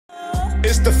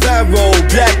It's the Pharaoh,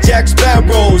 Black Jack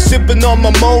Sparrow, sipping on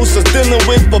mimosas, dealing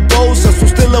with verbosas, who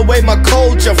steal away my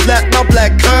culture, flat my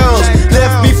black curls,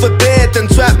 left me for dead, then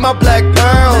trap my black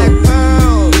pearl.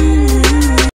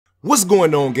 What's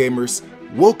going on, gamers?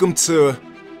 Welcome to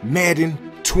Madden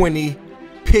 20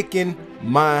 Picking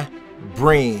My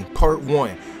Brain Part 1.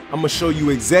 I'm gonna show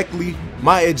you exactly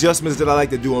my adjustments that I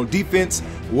like to do on defense,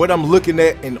 what I'm looking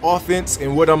at in offense,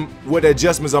 and what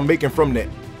adjustments I'm making from that.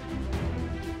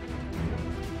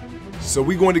 So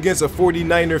we going against a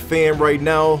 49er fan right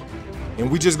now,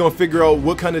 and we just gonna figure out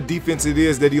what kind of defense it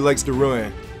is that he likes to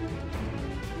run.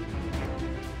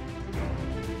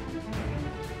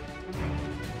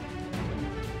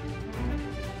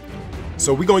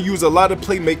 So we're gonna use a lot of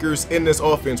playmakers in this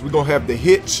offense. We're gonna have the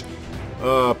hitch,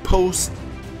 post,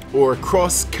 or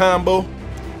cross combo,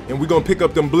 and we're gonna pick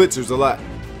up them blitzers a lot.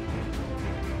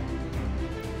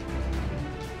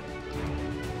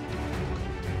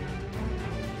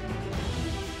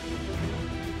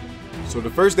 So the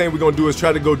first thing we're gonna do is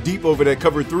try to go deep over that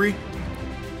cover 3.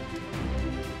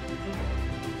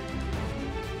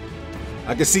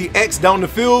 I can see X down the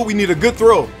field. We need a good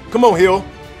throw. Come on, Hill.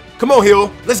 Come on,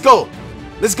 Hill. Let's go.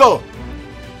 Let's go.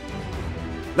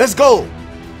 Let's go.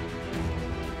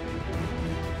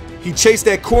 He chased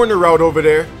that corner route over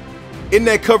there in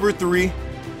that cover 3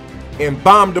 and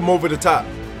bombed him over the top.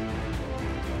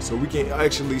 So we can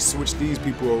actually switch these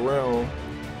people around.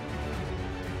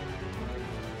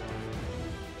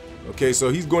 Okay, so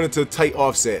he's going into tight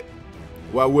offset.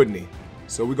 Why wouldn't he?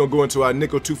 So we're going to go into our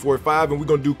nickel 2-4-5 and we're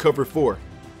going to do cover 4.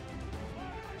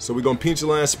 So we're going to pinch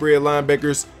line, spread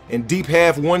linebackers, and deep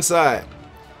half one side.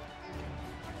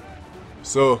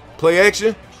 So play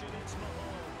action.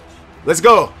 Let's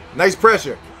go. Nice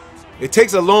pressure. It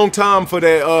takes a long time for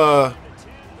that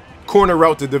corner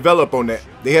route to develop on that.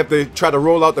 They have to try to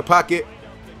roll out the pocket.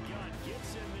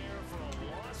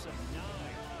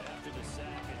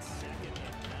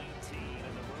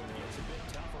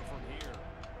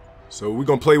 So we're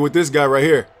going to play with this guy right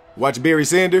here. Watch Barry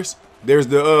Sanders. There's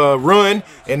the run,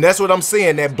 and that's what I'm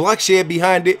saying. That block shed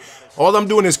behind it. All I'm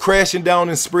doing is crashing down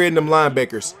and spreading them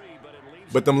linebackers.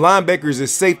 But them linebackers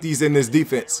is safeties in this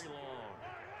defense.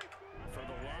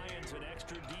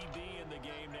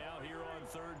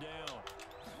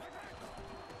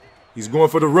 He's going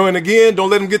for the run again. Don't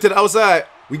let him get to the outside.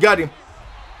 We got him.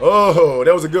 Oh,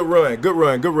 that was a good run. Good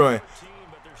run. Good run.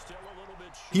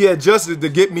 He adjusted to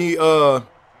get me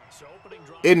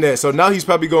in there. So now he's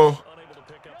probably going.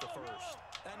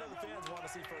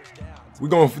 We're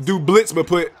going to do blitz, but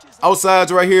put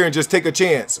outsides right here and just take a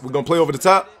chance. We're going to play over the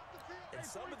top. And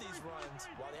some of these runs,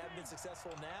 while they haven't been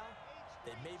successful now,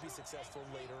 they may be successful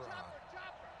later on.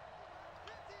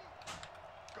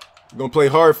 We're going to play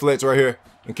hard flats right here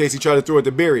in case he try to throw it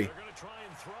to Barry.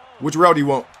 Which route do you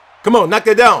want? Come on, knock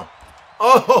that down.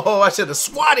 Oh, I should have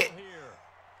swatted.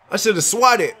 I should have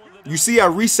swatted. You see, I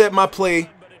reset my play.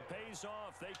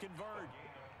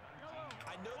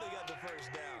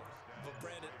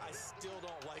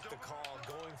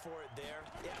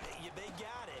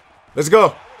 Let's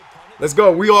go. Let's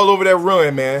go. We all over that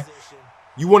run, man.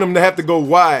 You want him to have to go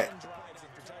wide.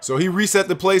 So he reset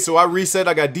the play, so I reset.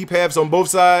 I got deep halves on both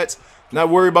sides. Not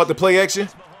worried about the play action.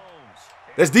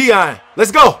 That's Dion.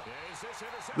 Let's go.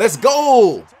 Let's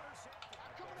go.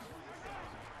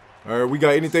 All right, we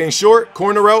got anything short?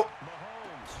 Corner route.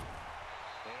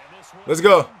 Let's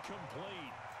go.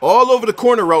 All over the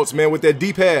corner routes, man, with that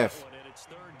deep half.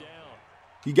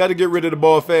 He got to get rid of the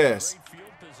ball fast.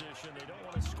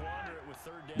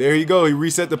 There you go. He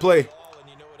reset the play.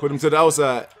 Put him to the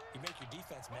outside.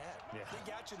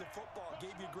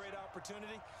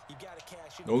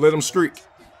 Don't let him streak.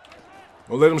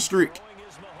 Don't let him streak.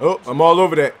 Oh, I'm all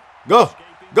over that. Go.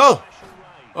 Go.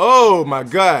 Oh, my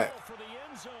God.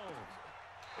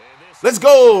 Let's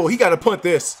go. He got to punt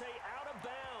this.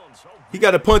 He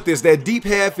got to punt this. That deep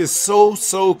half is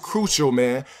so crucial,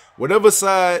 man. Whatever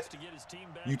side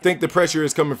you think the pressure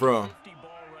is coming from.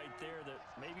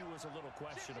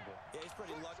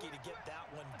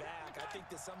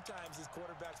 Sometimes these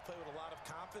quarterbacks play with a lot of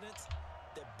confidence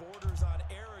that borders on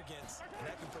arrogance, and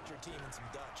that can put your team in some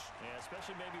Dutch. Yeah,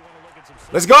 especially maybe when you look at some.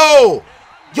 Let's go!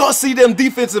 Y'all see them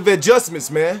defensive adjustments,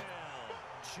 man.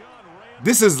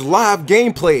 This is live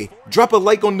gameplay. Drop a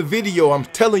like on the video. I'm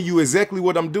telling you exactly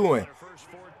what I'm doing.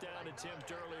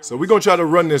 So we're gonna try to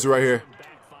run this right here.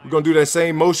 We're gonna do that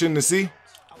same motion to see.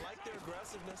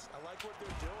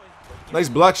 Nice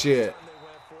block shed.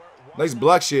 Nice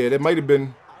block shed. It might have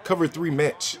been cover 3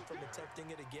 match.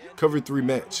 Cover 3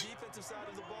 match.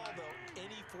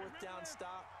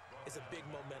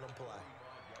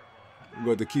 We're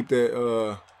going to keep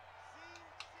that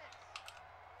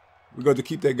We're going to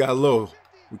keep that guy low.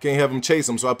 We can't have him chase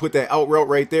him, so I put that out route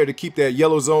right there to keep that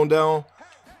yellow zone down.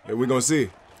 And we're going to see.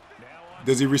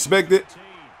 Does he respect it?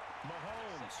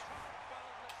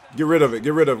 Get rid of it.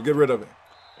 Get rid of it. Get rid of it.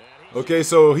 Okay,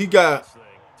 so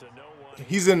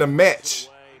he's in the match.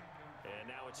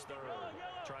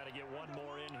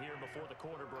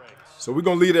 So we're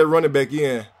going to leave that running back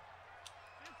in.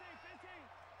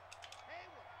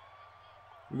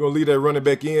 We're going to leave that running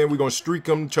back in. We're going to streak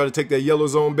him, try to take that yellow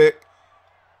zone back.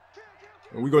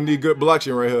 And we're going to need good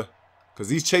blocking right here because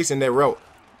he's chasing that route.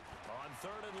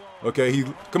 Okay,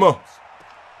 come on.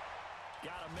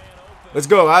 Let's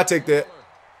go. I'll take that.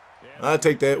 I'll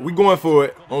take that. We're going for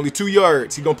it. Only 2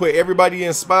 yards. He's going to put everybody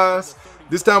in spies.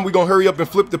 This time we're going to hurry up and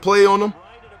flip the play on him.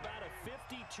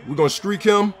 We're going to streak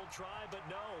him.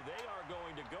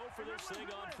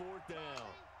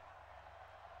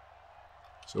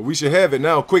 So we should have it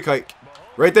now. Quick hike.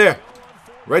 Right there.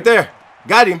 Right there.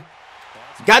 Got him.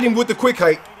 Got him with the quick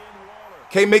hike.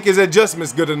 Can't make his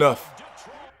adjustments good enough.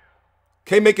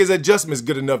 Can't make his adjustments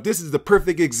good enough. This is the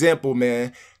perfect example,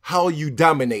 man, how you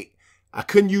dominate. I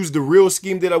couldn't use the real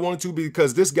scheme that I wanted to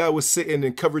because this guy was sitting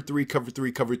in cover 3, cover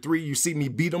 3, cover 3. You see me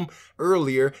beat him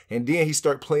earlier, and then he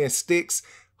started playing sticks,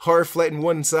 hard flatten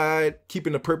one side,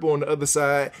 keeping the purple on the other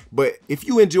side. But if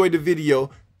you enjoyed the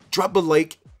video, drop a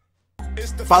like.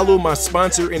 Follow my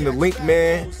sponsor in the link,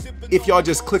 man. If y'all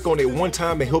just click on it one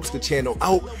time, it helps the channel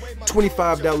out.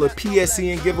 $25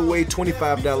 PSN giveaway,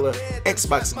 $25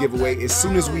 Xbox giveaway. As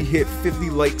soon as we hit 50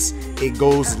 likes, it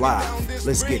goes live.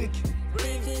 Let's get it.